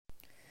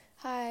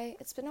Hi,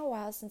 it's been a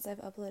while since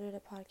I've uploaded a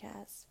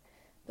podcast,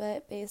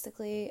 but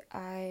basically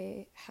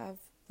I have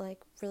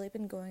really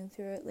been going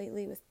through it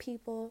lately with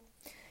people,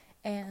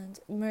 and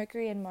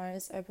Mercury and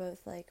Mars are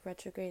both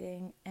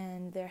retrograding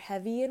and they're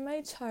heavy in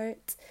my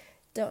chart.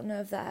 Don't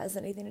know if that has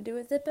anything to do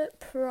with it, but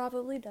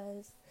probably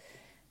does.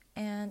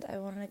 And I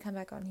wanted to come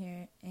back on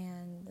here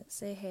and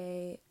say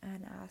hey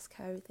and ask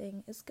how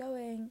everything is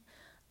going.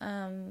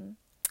 I'm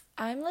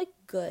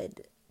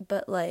good,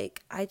 but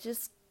I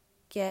just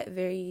get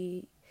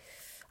very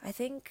I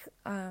think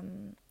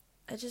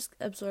I just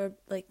absorb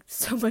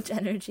so much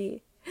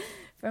energy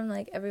from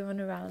everyone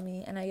around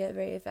me, and I get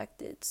very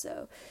affected.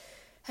 So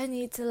I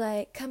need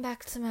to come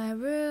back to my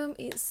room,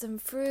 eat some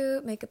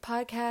fruit, make a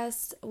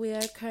podcast. We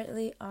are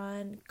currently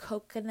on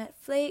coconut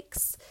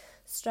flakes,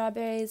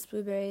 strawberries,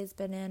 blueberries,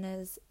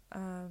 bananas,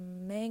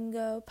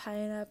 mango,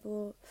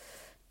 pineapple,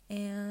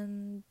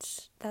 and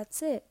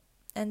that's it.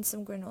 And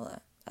some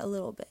granola, a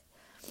little bit.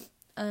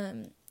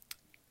 And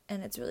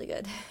it's really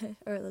good,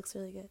 or it looks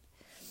really good.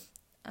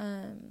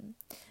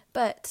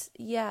 But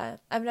yeah,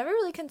 I've never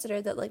really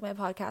considered that my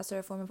podcasts are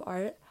a form of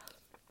art,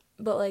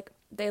 but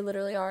they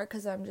literally are,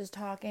 because I'm just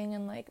talking,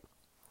 and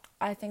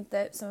I think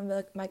that some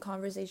of my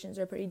conversations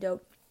are pretty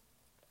dope.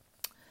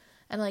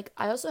 And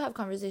I also have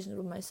conversations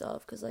with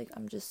myself, because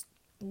I'm just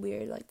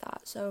weird like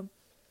that. So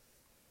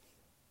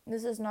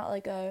this is not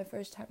a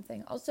first time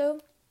thing. Also,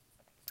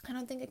 I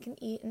don't think I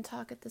can eat and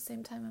talk at the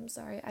same time. I'm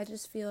sorry. I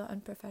just feel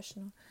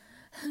unprofessional.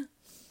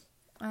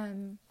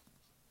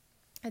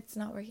 It's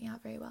not working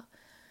out very well.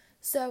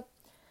 So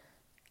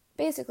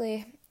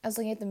basically, I was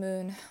looking at the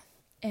moon,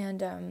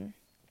 and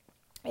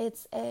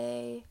it's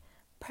a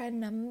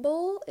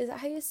penumbral. Is that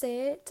how you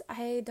say it?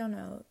 I don't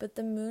know, but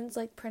the moon's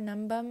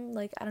penumbum.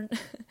 I don't.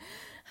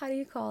 How do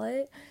you call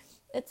it?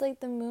 It's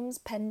the moon's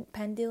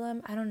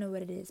pendulum. I don't know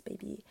what it is,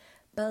 baby.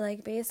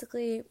 But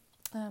basically,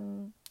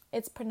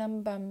 it's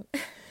penumbum.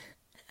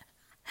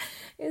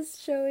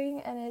 Is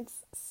showing, and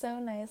it's so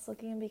nice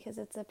looking because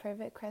it's a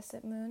perfect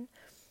crescent moon.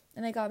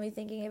 And it got me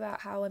thinking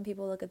about how when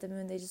people look at the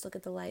moon, they just look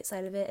at the light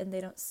side of it and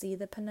they don't see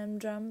the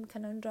conundrum.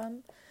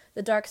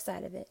 The dark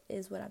side of it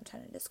is what I'm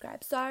trying to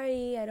describe.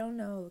 Sorry, I don't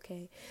know,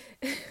 okay?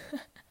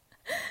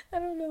 I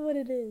don't know what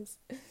it is.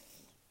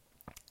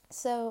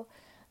 So,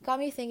 got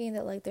me thinking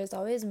that there's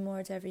always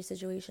more to every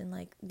situation.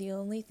 The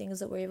only things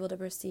that we're able to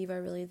perceive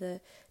are really the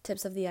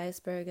tips of the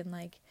iceberg,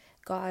 and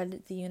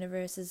God, the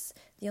universe, is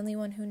the only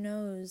one who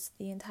knows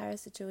the entire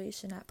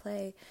situation at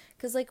play.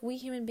 Because we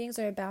human beings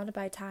are bound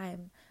by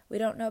time. We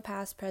don't know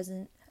past,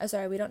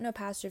 we don't know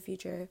past or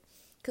future.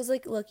 Because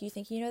look, you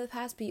think you know the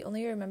past, but you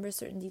only remember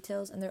certain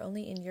details, and they're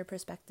only in your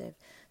perspective.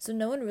 So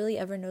no one really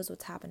ever knows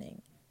what's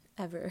happening.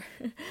 Ever.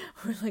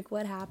 Or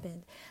what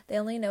happened. They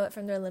only know it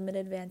from their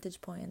limited vantage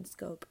point and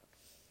scope.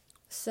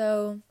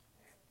 So,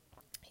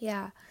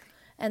 yeah.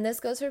 And this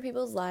goes for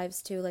people's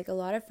lives too. A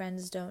lot of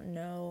friends don't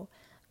know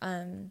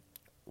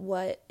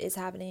what is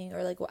happening,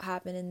 or what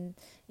happened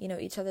in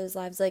each other's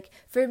lives.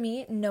 For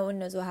me, no one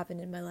knows what happened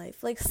in my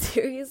life.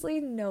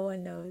 Seriously, no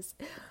one knows,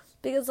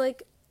 because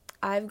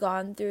I've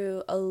gone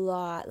through a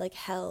lot,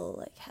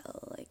 hell,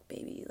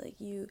 baby,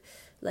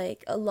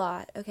 a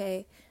lot,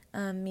 okay,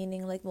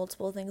 meaning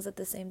multiple things at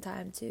the same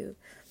time too.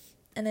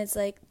 And it's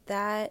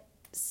that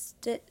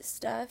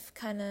stuff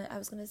kind of, I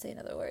was going to say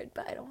another word,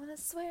 but I don't want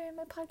to swear in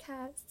my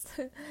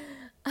podcast.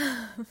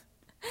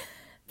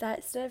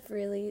 That stuff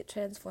really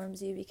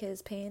transforms you,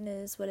 because pain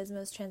is what is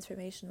most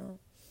transformational.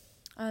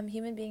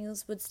 Human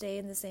beings would stay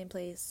in the same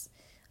place.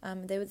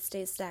 They would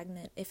stay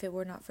stagnant if it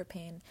were not for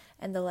pain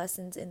and the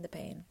lessons in the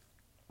pain.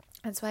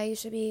 That's why you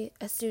should be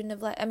a student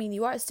of life. I mean,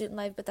 you are a student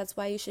of life, but that's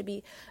why you should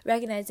be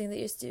recognizing that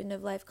you're a student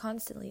of life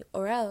constantly,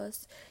 or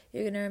else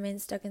you're going to remain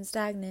stuck and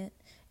stagnant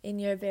in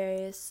your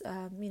various,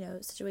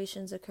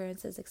 situations,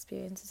 occurrences,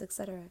 experiences,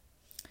 etc.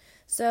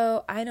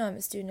 So I know I'm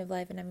a student of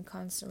life, and I'm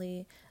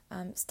constantly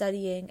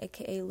studying,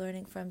 aka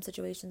learning from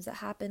situations that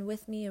happen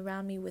with me,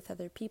 around me, with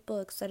other people,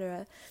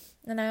 etc.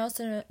 And I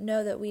also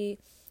know that we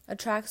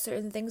attract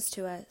certain things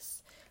to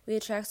us. We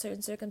attract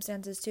certain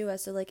circumstances to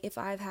us. So if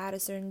I've had a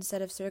certain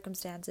set of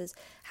circumstances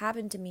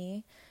happen to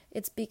me,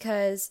 it's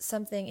because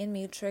something in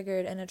me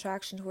triggered an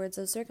attraction towards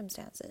those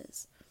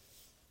circumstances.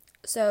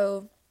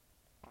 So,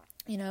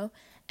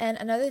 and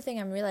another thing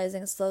I'm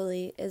realizing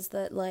slowly is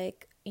that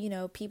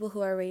people who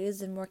are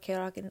raised in more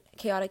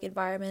chaotic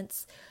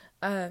environments,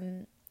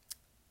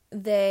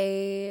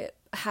 they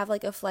have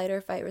a flight or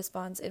fight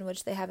response in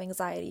which they have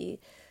anxiety,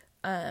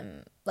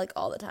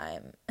 all the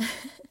time.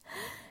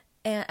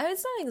 And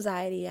it's not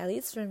anxiety, at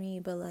least for me,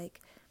 but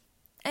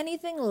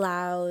anything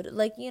loud,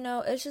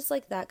 it's just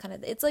that kind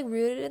of, it's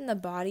rooted in the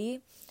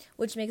body,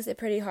 which makes it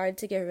pretty hard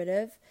to get rid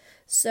of.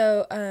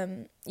 So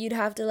you'd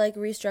have to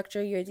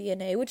restructure your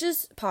DNA, which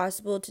is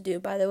possible to do,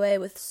 by the way,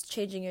 with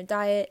changing your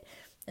diet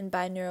and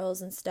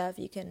binaurals and stuff.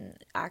 You can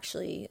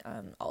actually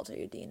alter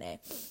your DNA.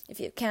 If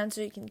you have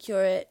cancer, you can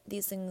cure it.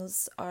 These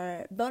things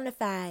are bona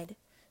fide,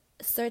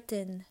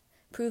 certain,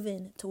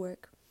 proven to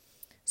work.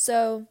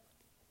 So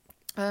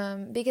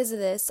because of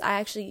this, I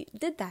actually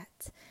did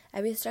that. I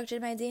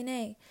restructured my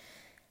DNA.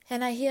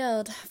 And I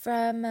healed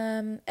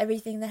from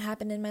everything that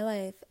happened in my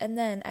life. And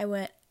then I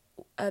went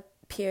a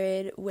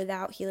period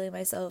without healing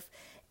myself.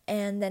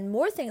 And then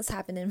more things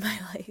happened in my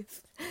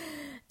life.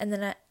 And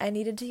then I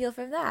needed to heal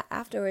from that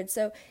afterwards.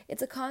 So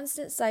it's a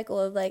constant cycle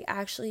of like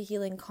actually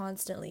healing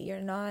constantly. You're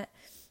not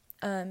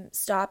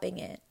stopping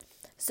it.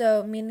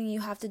 So meaning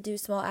you have to do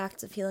small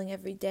acts of healing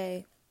every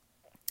day.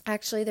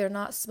 Actually, they're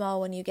not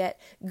small when you get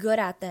good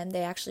at them.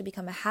 They actually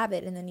become a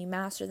habit, and then you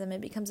master them.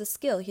 It becomes a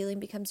skill. Healing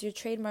becomes your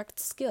trademarked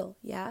skill,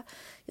 yeah?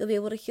 You'll be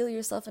able to heal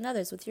yourself and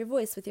others with your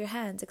voice, with your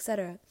hands,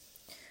 etc.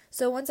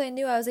 So once I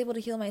knew I was able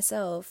to heal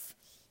myself,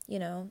 you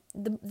know,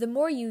 the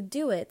more you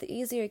do it, the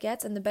easier it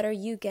gets and the better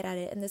you get at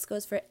it. And this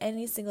goes for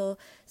any single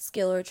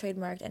skill or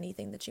trademarked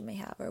anything that you may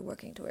have or are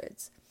working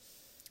towards.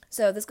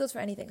 So this goes for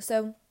anything.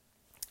 So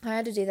I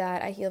had to do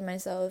that. I healed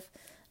myself.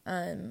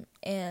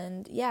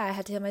 And yeah, I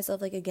had to heal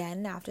myself like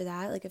again after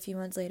that, like a few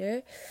months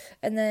later.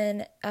 And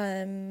then,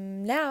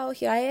 now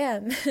here I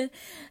am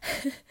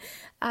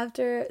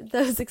after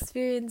those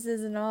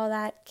experiences and all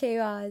that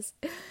chaos,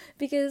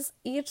 because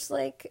each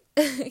like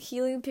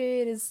healing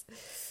period is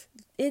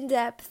in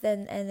depth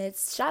and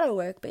it's shadow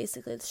work,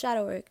 basically. It's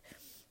shadow work.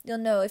 You'll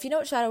know, if you know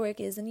what shadow work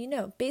is, and you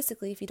know,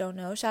 basically if you don't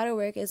know, shadow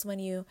work is when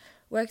you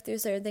work through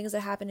certain things that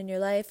happen in your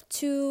life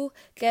to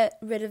get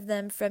rid of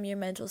them from your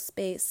mental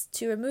space,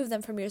 to remove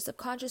them from your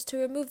subconscious, to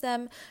remove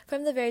them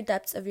from the very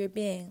depths of your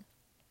being.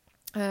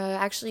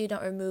 Actually, you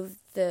don't remove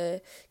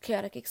the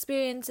chaotic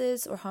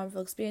experiences or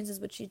harmful experiences.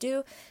 What you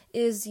do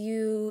is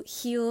you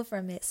heal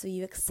from it, so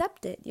you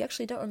accept it. You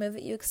actually don't remove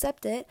it, you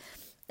accept it.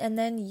 And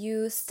then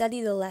you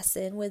study the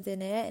lesson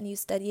within it, and you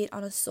study it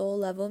on a soul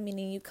level,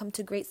 meaning you come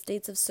to great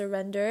states of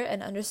surrender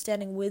and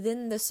understanding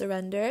within the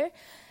surrender.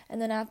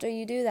 And then after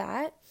you do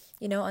that,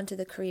 you know, unto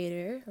the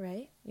Creator,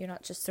 right? You're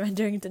not just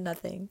surrendering to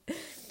nothing.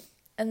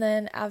 And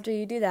then after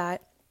you do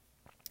that,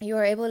 you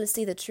are able to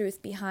see the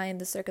truth behind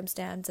the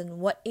circumstance and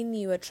what in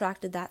you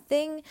attracted that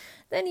thing.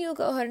 Then you'll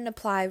go ahead and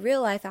apply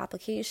real life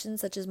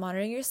applications such as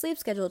monitoring your sleep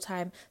schedule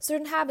time,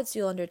 certain habits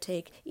you'll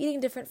undertake,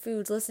 eating different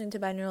foods, listening to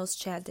binaurals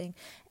chanting.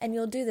 And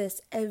you'll do this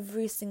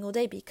every single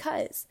day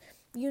because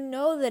you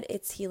know that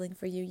it's healing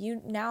for you.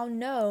 You now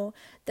know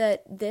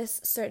that this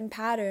certain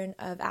pattern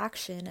of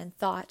action and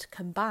thought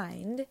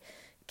combined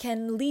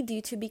can lead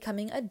you to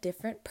becoming a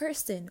different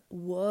person.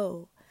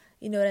 Whoa.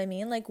 You know what I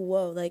mean? Like,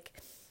 whoa, like,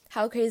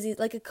 how crazy,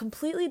 like a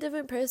completely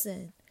different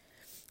person.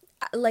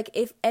 Like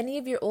if any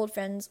of your old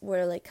friends were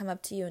to like come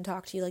up to you and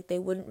talk to you, like they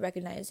wouldn't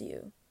recognize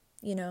you,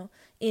 you know,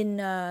 in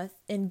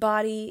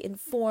body, in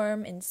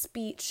form, in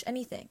speech,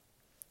 anything,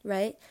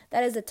 right?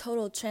 That is a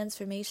total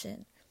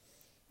transformation.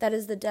 That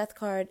is the death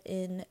card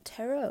in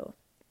tarot,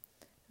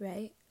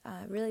 right?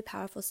 Really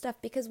powerful stuff,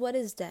 because what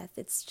is death?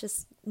 It's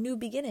just new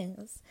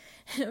beginnings,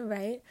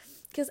 right?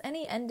 Because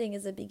any ending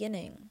is a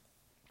beginning.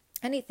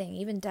 Anything,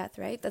 even death,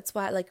 right? That's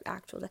why, like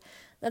actual death.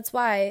 That's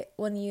why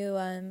when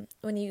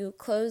you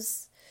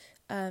close,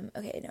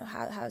 okay, no,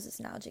 how is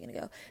this analogy gonna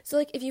go? So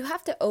like if you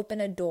have to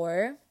open a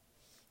door,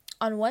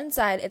 on one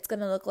side it's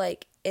gonna look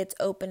like it's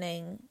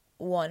opening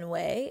one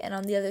way, and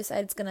on the other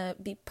side it's gonna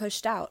be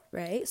pushed out,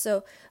 right?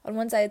 So on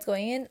one side it's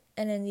going in,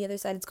 and then the other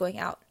side it's going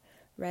out,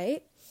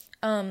 right?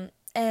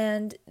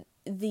 And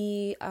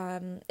the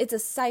it's a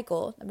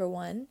cycle. Number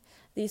one,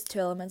 these two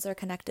elements are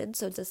connected,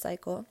 so it's a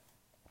cycle.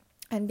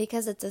 And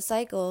because it's a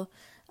cycle,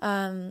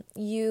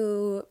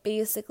 you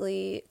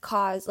basically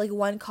cause, like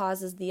one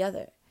causes the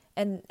other,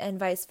 and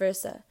vice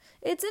versa.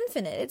 It's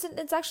infinite.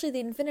 It's actually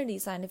the infinity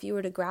sign if you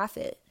were to graph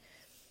it.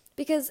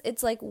 Because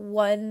it's like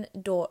one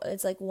door,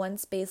 it's like one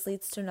space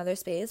leads to another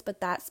space,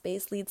 but that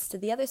space leads to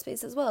the other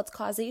space as well. It's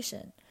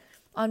causation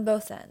on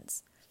both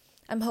ends.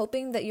 I'm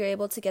hoping that you're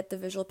able to get the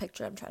visual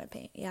picture I'm trying to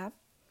paint, yeah?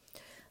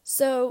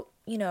 So,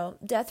 you know,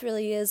 death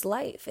really is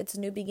life. It's a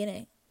new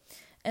beginning.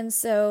 And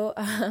so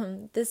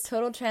this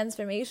total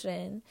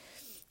transformation,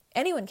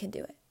 anyone can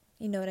do it.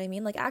 You know what I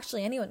mean? Like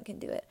actually anyone can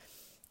do it.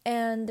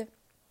 And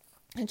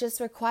it just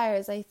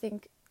requires, I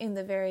think, in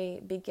the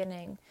very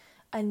beginning,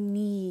 a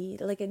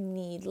need, like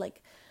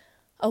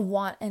a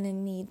want and a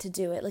need to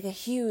do it, like a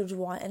huge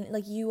want. And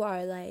like you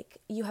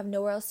have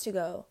nowhere else to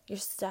go. You're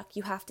stuck.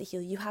 You have to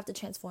heal. You have to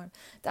transform.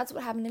 That's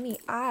what happened to me.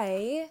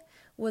 I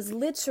was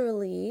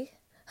literally,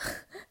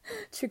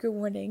 trigger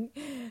warning,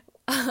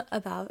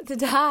 about to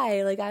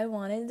die. Like I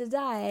wanted to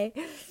die.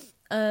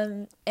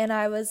 And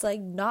I was like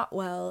not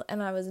well,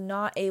 and I was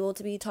not able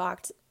to be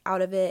talked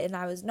out of it, and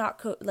I was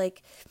not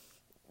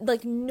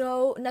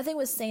nothing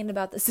was sane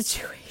about the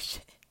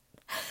situation.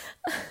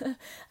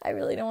 I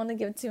really don't want to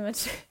give too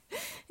much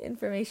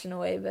information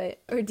away,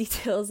 or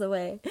details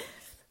away,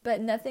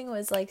 but nothing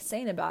was like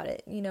sane about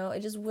it. You know,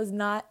 it just was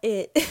not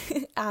it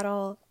at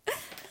all.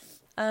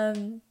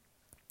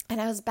 And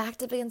I was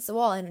backed up against the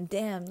wall, and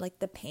damn, like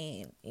the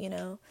pain, you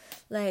know,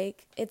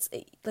 like it's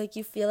like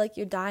you feel like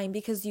you're dying,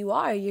 because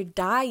you're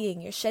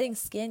dying, you're shedding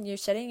skin, you're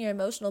shedding your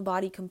emotional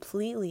body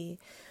completely.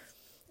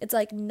 It's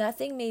like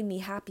nothing made me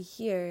happy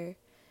here,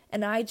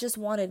 and I just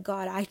wanted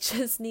God. I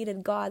just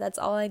needed God. That's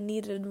all I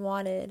needed and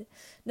wanted.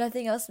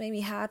 Nothing else made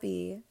me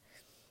happy.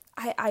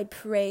 I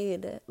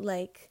prayed,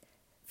 like,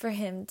 for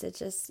him to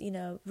just,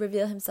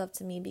 reveal himself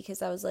to me,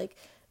 because I was like,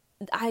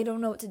 I don't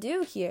know what to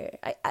do here.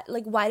 I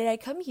like, why did I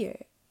come here?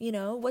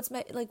 What's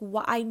my, like,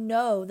 why? I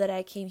know that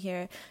I came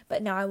here,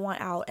 but now I want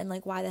out, and,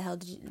 like, why the hell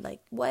did you, like,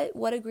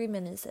 what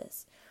agreement is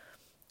this?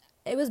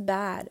 It was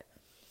bad,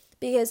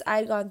 because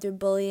I'd gone through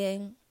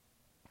bullying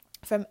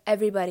from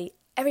everybody.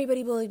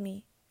 Everybody bullied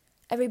me.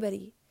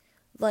 Everybody.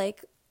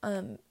 Like,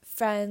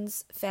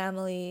 friends,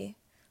 family,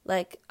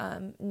 like,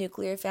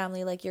 nuclear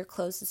family, like, your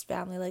closest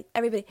family, like,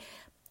 everybody.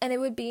 And it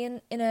would be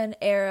in an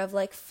era of,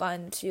 like,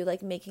 fun too,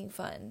 like, making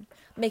fun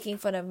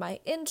of my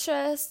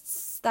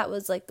interests. That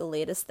was, like, the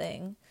latest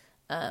thing,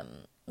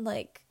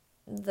 like,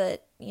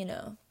 that,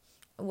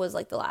 was,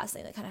 like, the last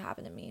thing that kind of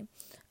happened to me.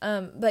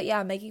 But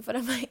yeah, making fun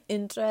of my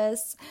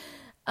interests,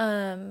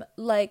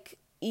 like,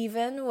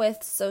 even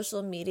with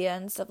social media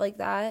and stuff like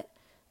that,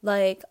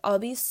 like, I'll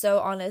be so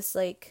honest,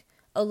 like,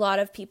 a lot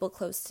of people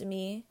close to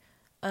me,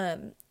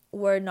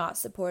 were not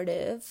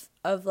supportive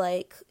of,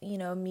 like,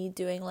 me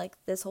doing, like,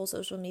 this whole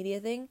social media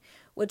thing,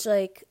 which,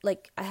 like,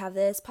 I have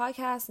this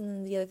podcast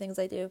and the other things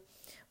I do,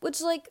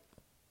 which, like,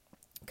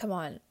 come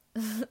on,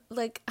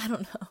 like, I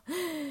don't know,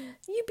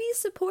 you be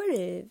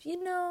supportive,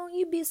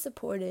 you be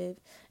supportive,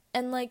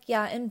 and, like,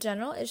 yeah, in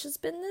general, it's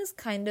just been this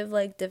kind of,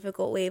 like,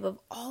 difficult wave of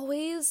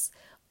always,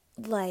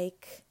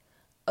 like,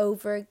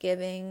 over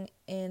giving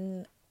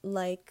in,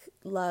 like,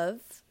 love,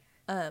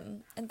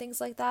 and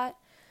things like that.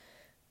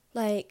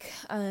 Like,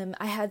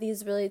 I had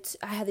these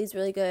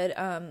really good,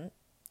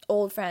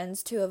 old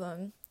friends, 2 of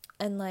them,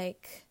 and,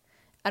 like,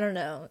 I don't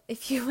know,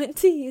 if you went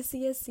to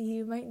UCSC,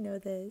 you might know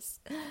this,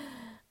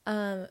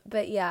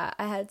 but yeah,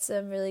 I had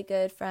some really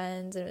good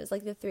friends, and it was,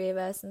 like, the 3 of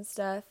us and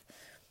stuff,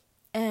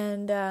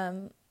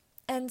 and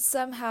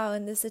somehow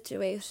in this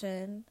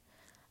situation,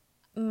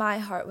 my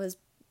heart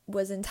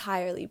was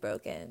entirely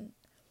broken,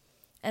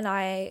 and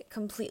I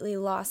completely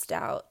lost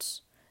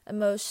out,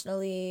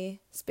 emotionally,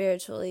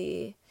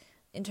 spiritually,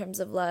 in terms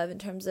of love, in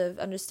terms of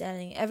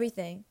understanding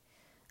everything.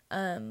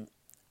 It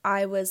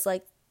was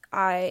like,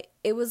 how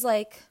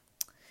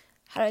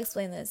do I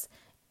explain this?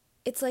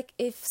 It's like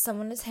if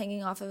someone is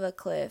hanging off of a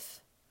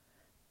cliff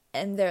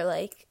and they're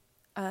like,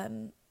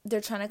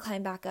 they're trying to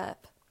climb back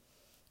up,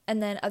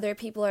 and then other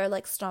people are,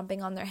 like,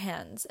 stomping on their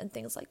hands and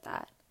things like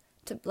that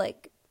to,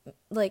 like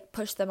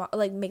push them,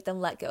 like, make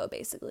them let go,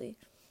 basically.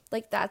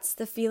 Like, that's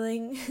the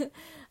feeling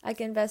I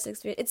can best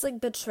experience. It's like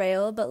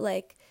betrayal, but,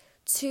 like,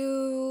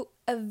 to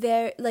a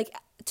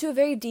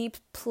very deep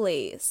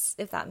place,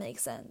 if that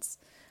makes sense.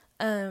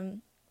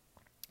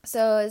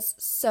 So it's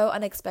so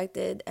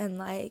unexpected and,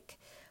 like,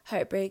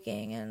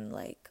 heartbreaking and,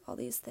 like, all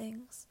these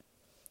things.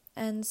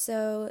 And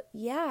so,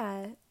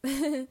 yeah,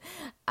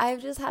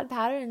 I've just had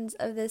patterns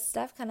of this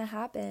stuff kind of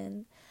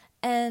happen.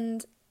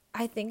 And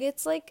I think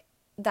it's, like,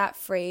 that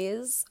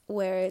phrase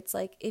where it's,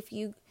 like, if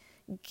you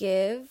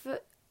give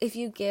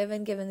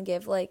and give and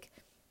give, like,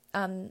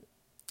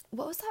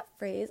 what was that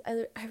phrase?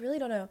 I really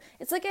don't know.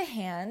 It's like a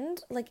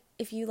hand, like,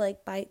 if you,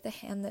 like, bite the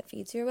hand that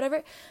feeds you or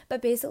whatever,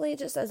 but basically it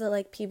just says that,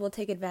 like, people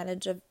take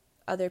advantage of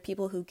other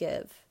people who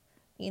give,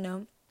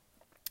 and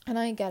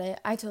I get it.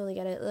 I totally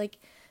get it. Like,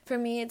 for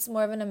me, it's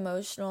more of an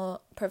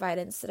emotional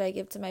providence that I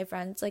give to my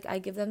friends. Like, I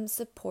give them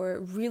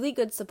support, really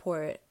good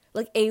support,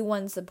 like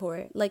A1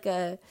 support, like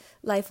a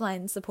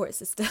lifeline support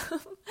system.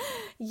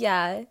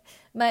 Yeah,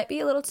 might be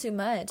a little too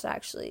much,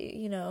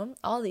 actually,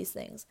 all these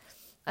things.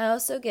 I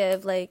also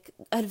give, like,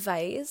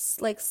 advice,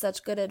 like,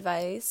 such good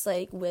advice,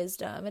 like,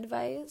 wisdom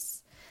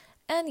advice.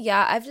 And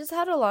yeah, I've just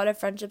had a lot of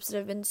friendships that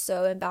have been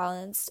so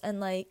imbalanced, and,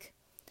 like,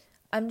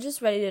 I'm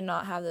just ready to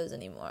not have those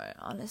anymore,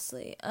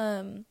 honestly.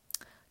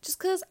 Just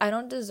because I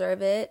don't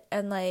deserve it,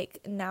 and,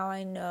 like, now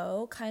I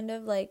know kind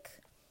of, like,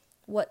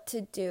 what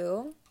to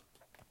do,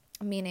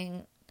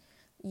 meaning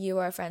you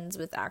are friends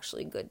with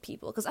actually good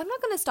people, because I'm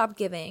not going to stop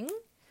giving.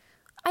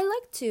 I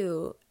like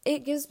to.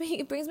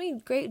 It brings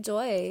me great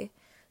joy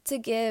to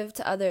give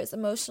to others,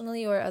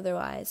 emotionally or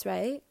otherwise,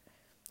 right?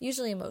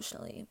 Usually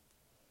emotionally.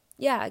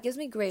 Yeah, it gives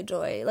me great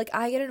joy. Like,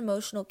 I get an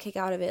emotional kick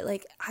out of it.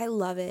 Like, I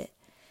love it.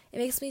 It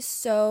makes me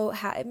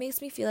it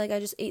makes me feel like I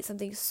just ate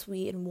something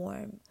sweet and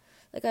warm.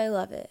 Like, I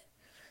love it.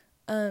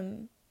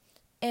 And,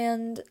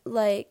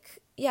 like,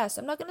 yeah,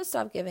 so I'm not going to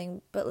stop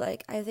giving, but,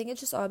 like, I think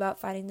it's just all about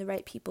finding the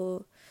right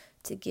people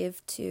to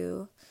give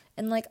to.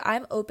 And, like,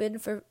 I'm open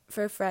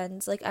for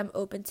friends. Like, I'm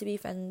open to be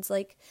friends.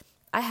 Like,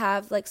 I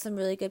have, like, some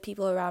really good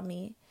people around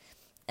me,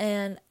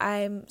 and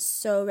I'm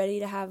so ready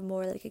to have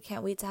more. Like, I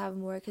can't wait to have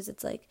more, because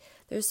it's, like,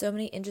 there's so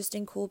many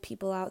interesting, cool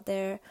people out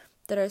there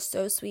that are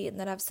so sweet and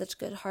that have such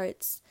good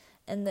hearts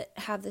and that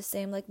have the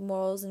same, like,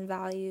 morals and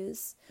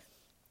values.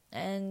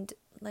 And,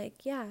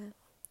 like, yeah.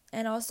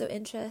 And also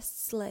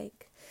interests,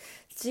 like,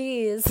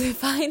 geez,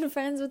 find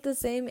friends with the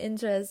same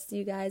interests,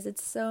 you guys.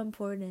 It's so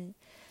important.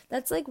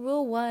 That's, like,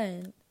 rule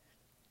 1,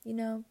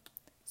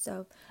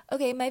 So,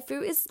 okay, my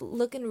fruit is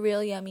looking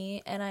real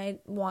yummy, and I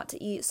want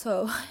to eat,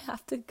 so I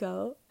have to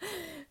go.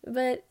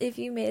 But if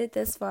you made it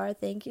this far,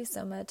 thank you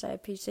so much. I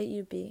appreciate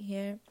you being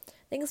here.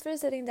 Thanks for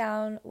sitting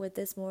down with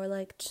this more,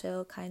 like,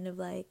 chill kind of,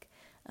 like,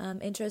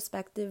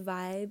 introspective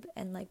vibe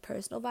and like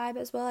personal vibe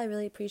as well. I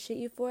really appreciate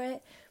you for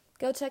it.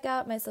 Go check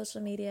out my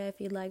social media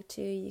if you'd like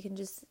to. You can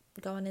just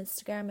go on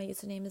Instagram. My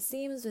username is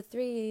Seams with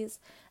 3 E's.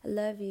 I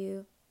love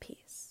you.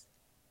 Peace.